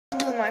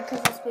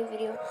Minecraft Let's Play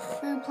video.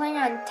 We were playing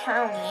on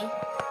Towny.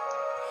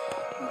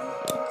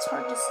 It's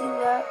hard to see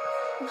that.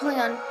 We're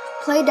playing on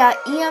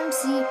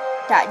play.emc.gs.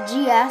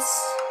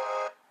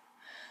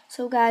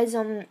 So guys,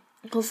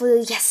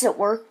 hopefully, yes, it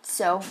worked.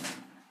 So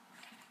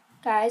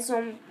guys,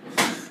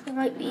 we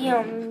might be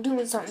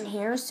doing something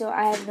here. So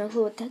I have no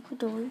clue what the heck we're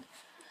doing.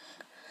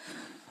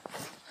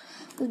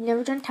 We've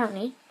never done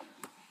Towny.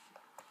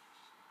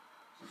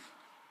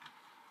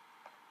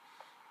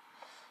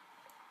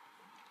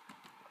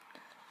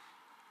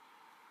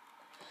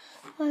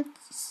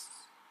 Let's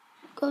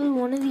go to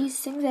one of these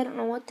things. I don't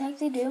know what the heck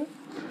they do.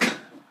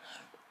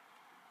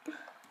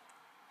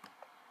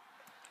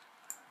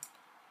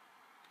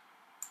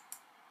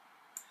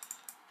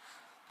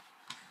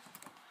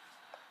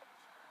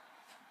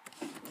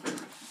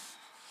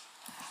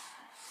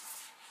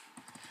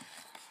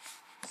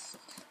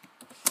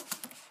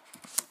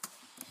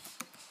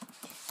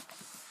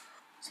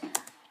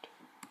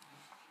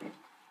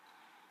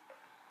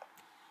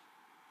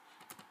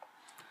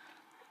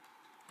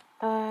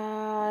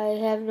 I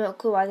have no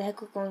clue why the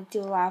heck we're going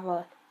through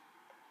lava.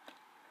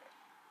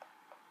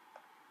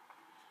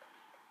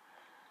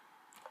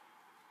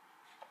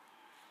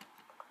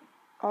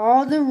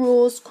 All the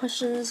rules,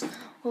 questions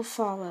will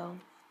follow.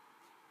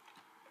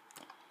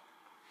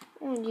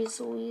 Oh, jeez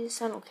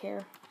Louise, I don't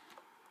care.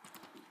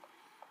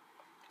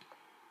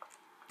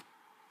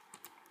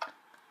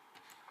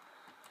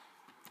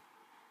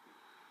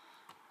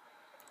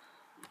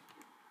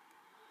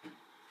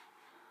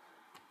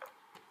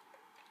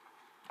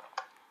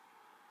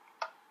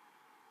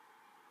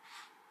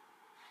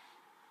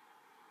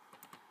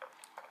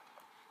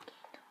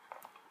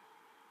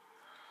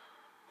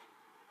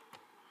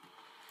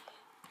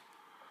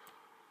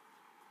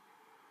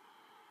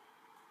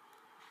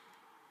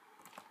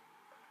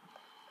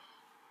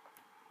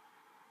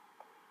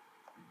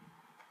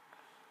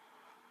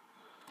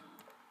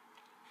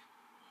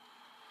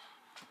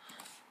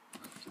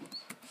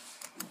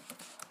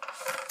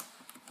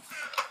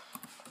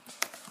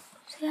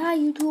 Say hi,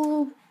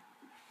 YouTube.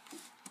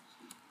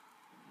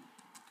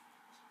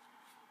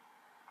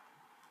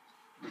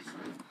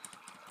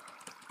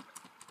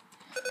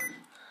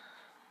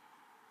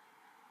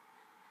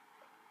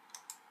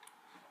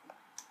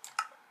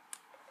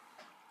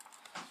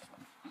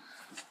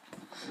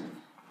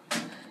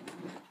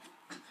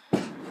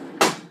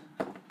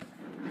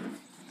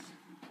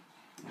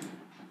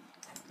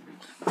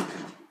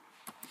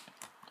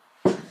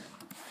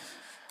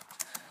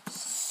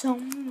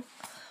 Someone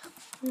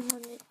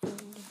invite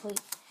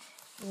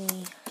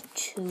me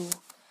to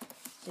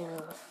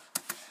their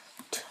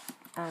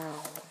town.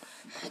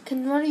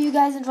 Can one of you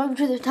guys invite me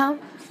to their town?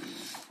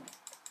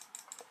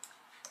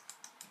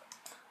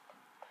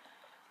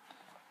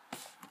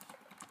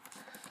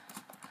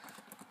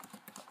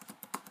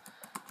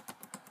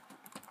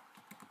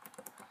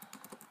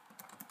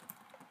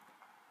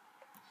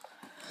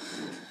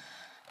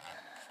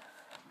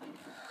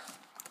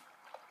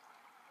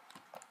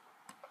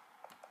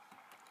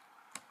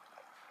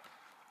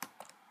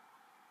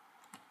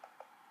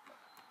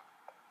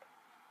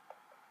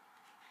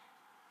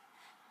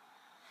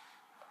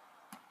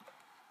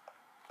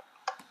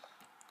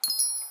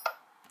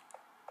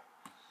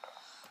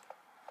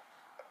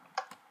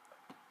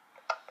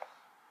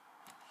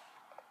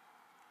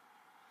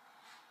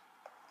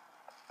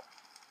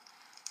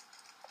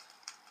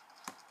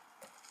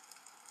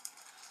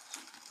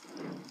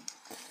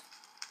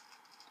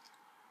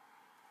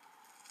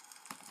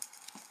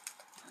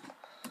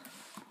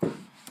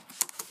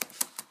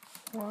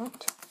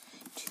 Want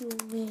to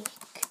make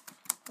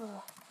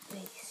a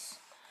base.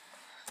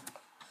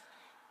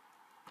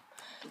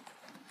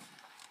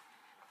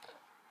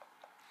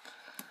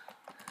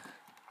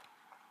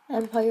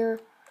 Empire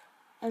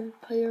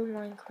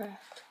Minecraft.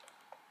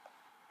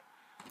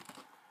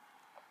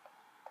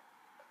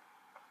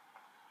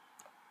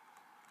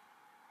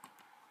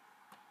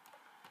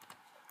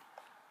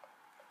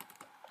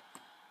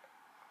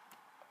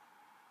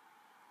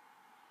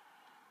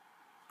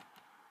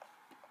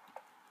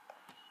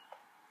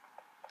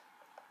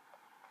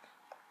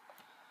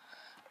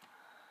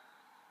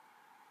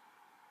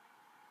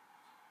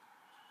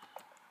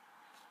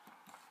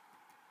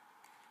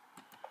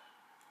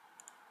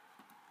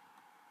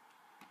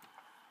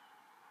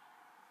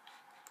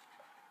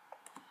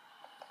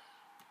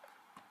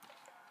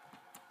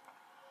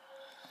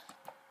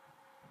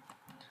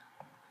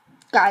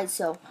 Guys,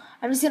 so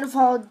I'm just gonna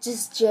follow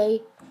just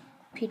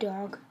JP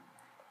Dog.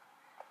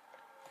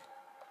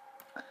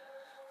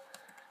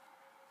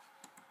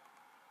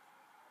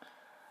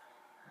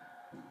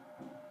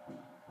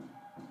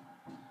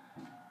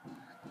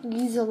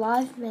 Use a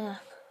live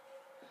map.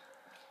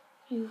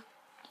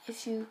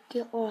 If you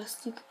get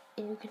lost, and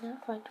you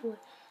cannot find what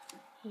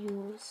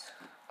use.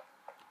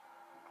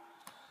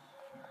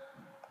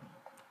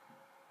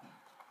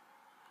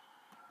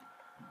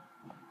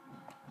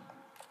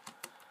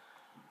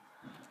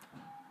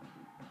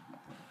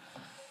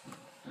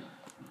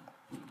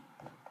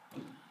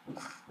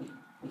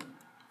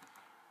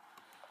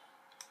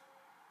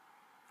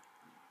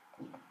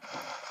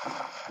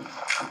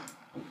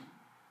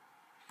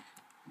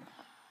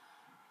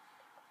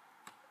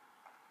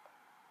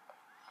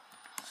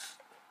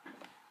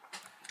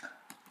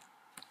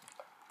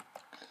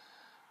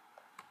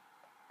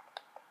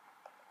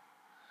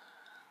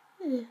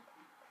 Hmm.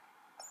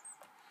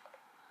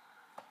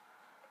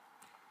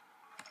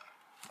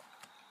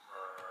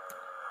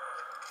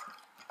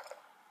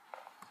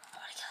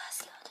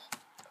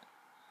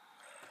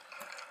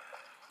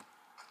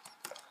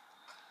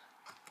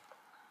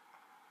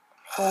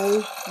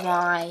 Oh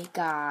my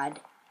god.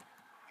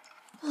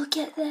 Look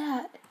at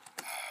that.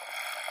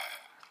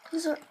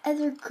 Those are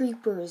other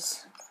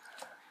creepers.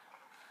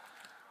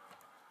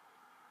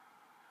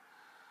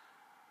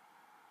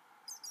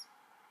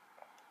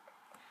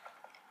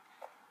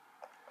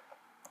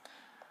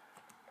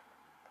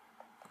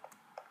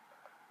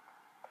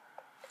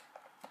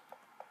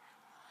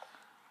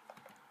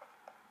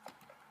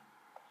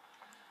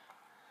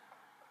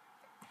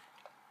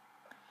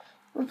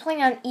 We're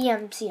playing on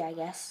EMC, I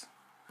guess.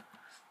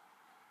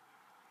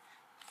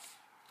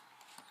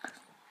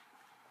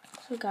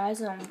 So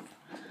guys, we're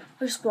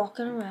just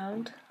walking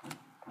around.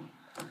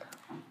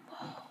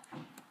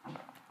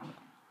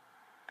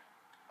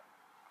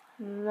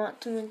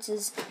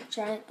 Monsters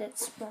giant that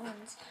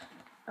spawns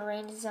a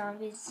range of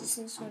zombies.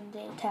 Since when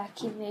they attack,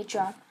 he may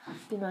drop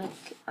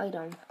unique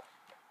item.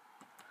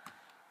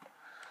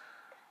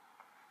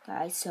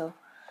 Guys, so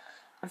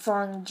I'm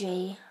following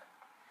J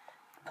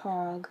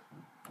Pog.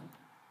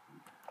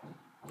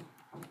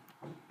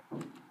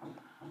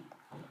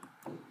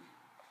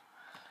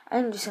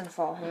 I'm just gonna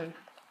follow him.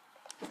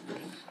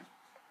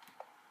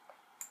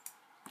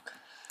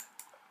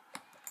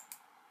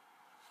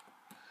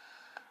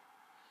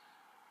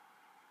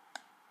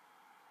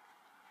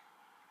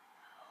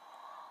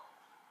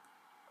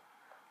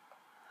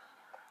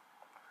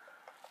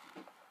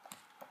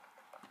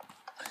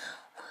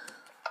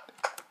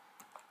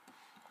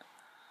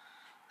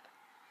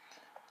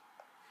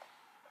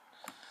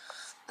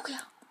 Okay,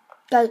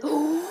 guys.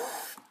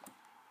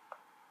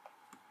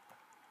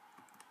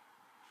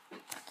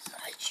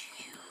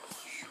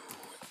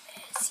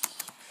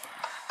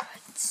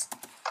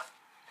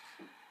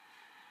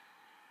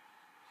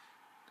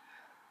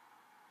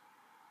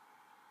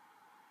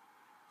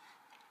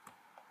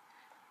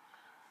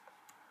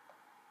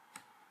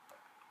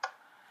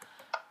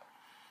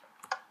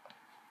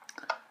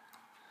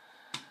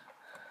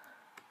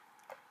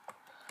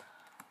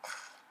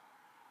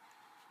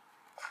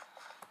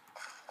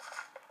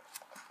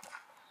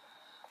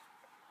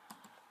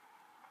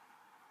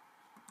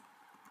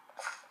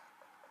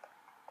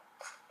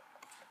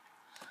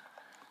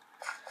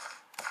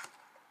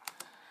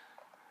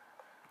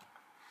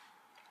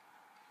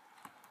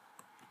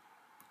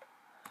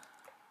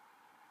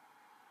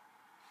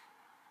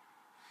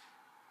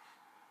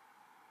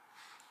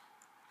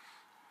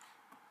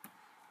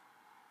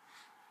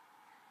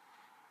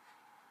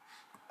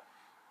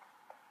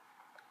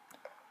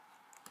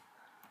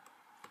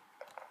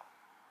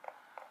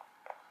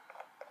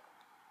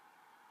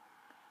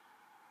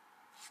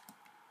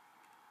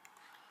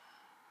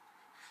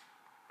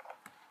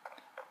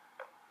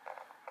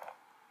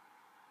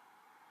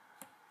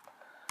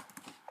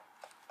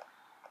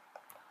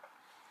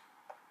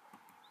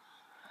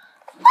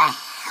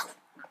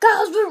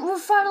 Guys, we're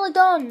finally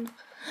done.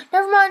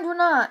 Never mind, we're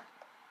not.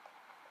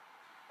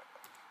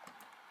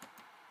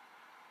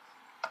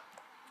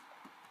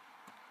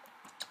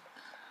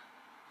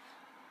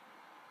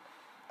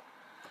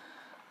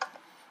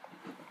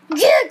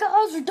 Yeah,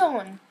 guys, we're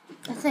done.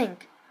 I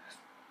think.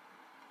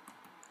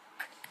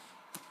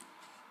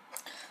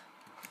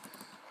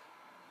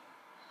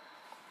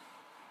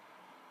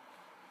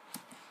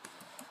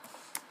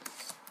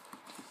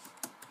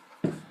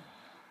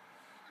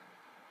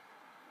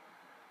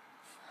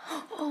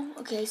 Oh,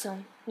 okay, so,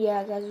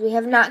 yeah, guys, we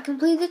have not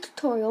completed the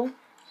tutorial.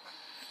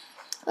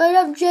 What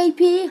up,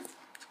 JP?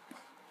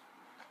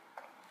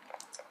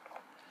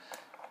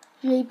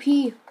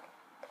 JP.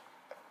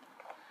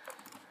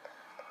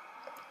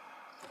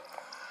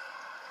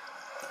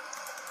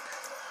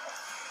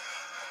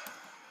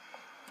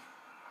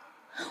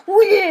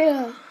 Oh,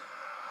 yeah!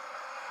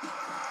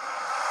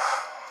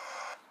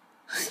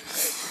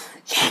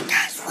 Yeah,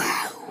 guys,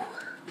 wow!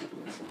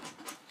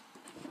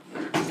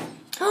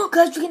 Oh,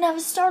 guys, we can have a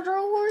starter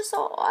horse,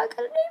 so I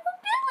gotta name him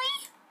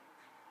Billy!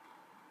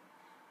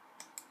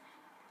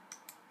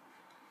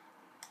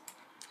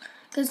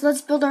 Guys,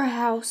 let's build our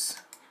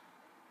house.